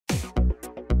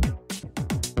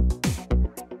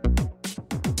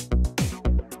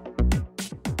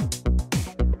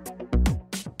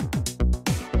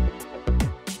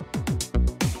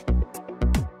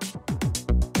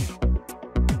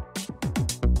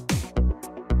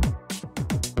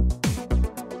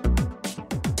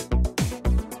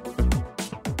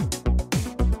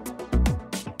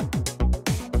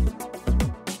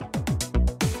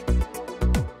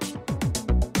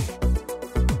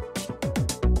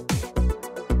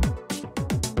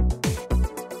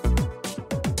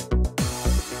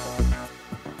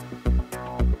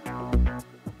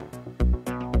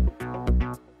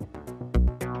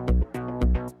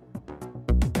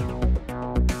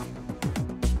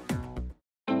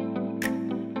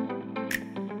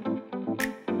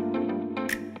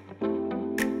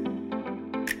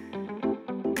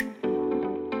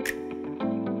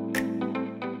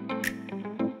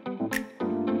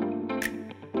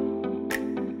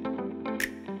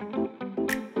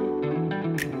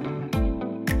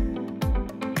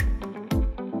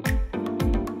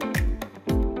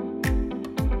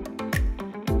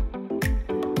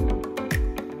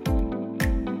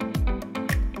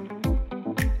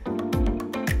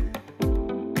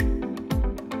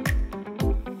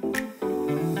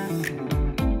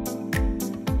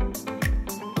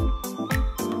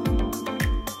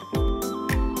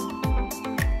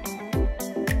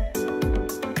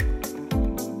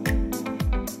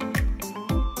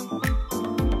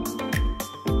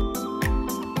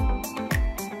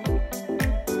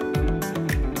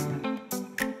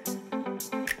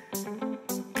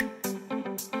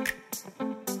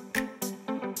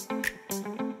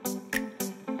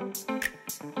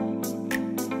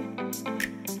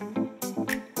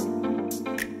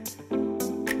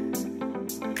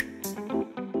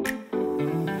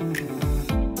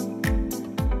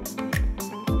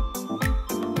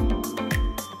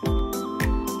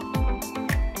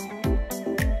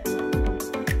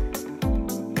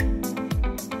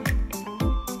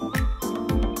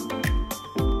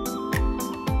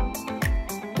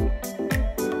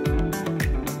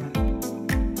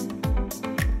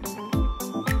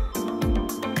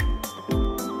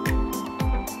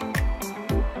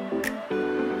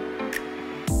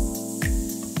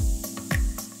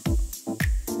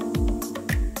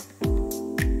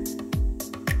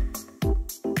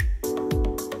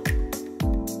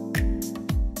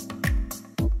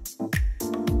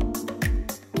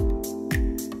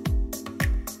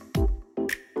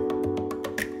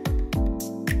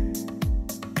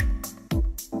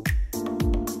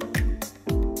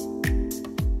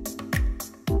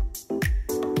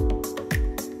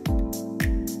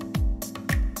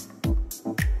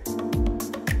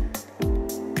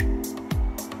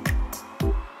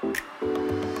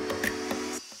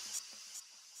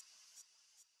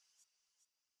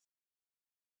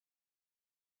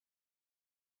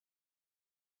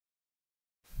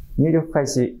入力開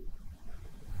始。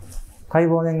解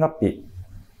剖年月日。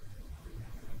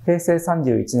平成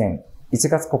31年1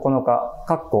月9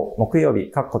日、木曜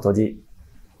日、閉じ。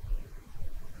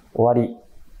終わり。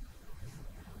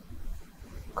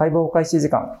解剖開始時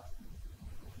間。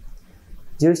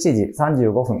17時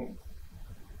35分。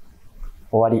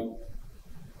終わり。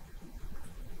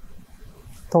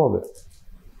頭部。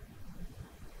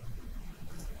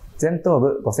前頭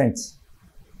部5センチ。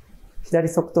左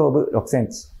側頭部6セン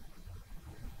チ。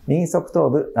右側頭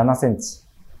部7センチ。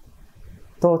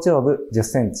頭頂部10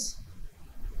センチ。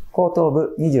後頭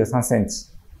部23センチ。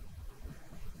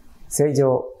正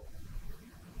常。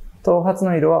頭髪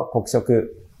の色は黒色。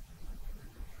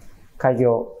開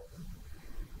業。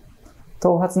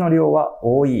頭髪の量は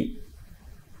多い。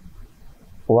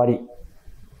終わり。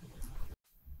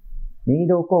右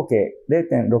瞳孔径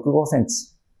 0.65 セン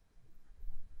チ。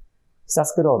下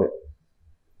スクロール。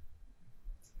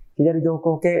左瞳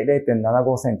孔径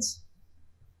 0.75 センチ。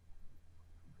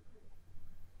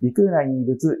鼻腔内に異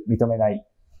物認めない。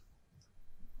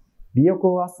鼻翼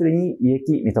を圧するに胃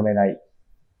液認めない。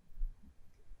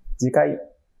耳介。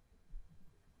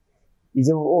異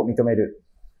常を認める。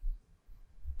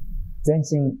全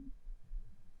身。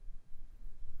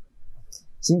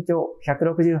身長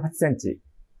168センチ。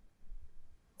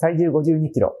体重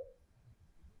52キロ。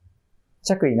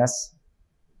着衣なし。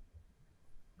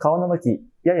顔の向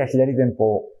き、やや左前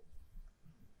方。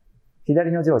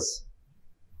左の上肢。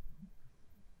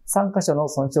3カ所の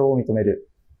損傷を認める。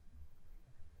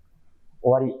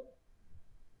終わり。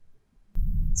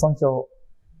損傷。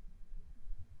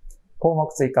項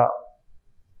目追加。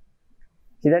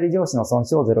左上肢の損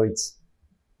傷01。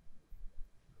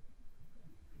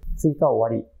追加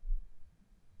終わり。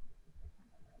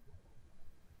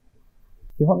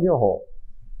基本情報。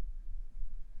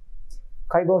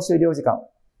解剖終了時間。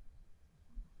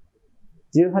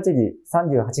18時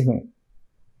38分。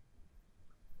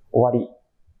終わり。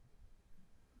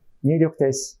入力停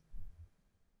止。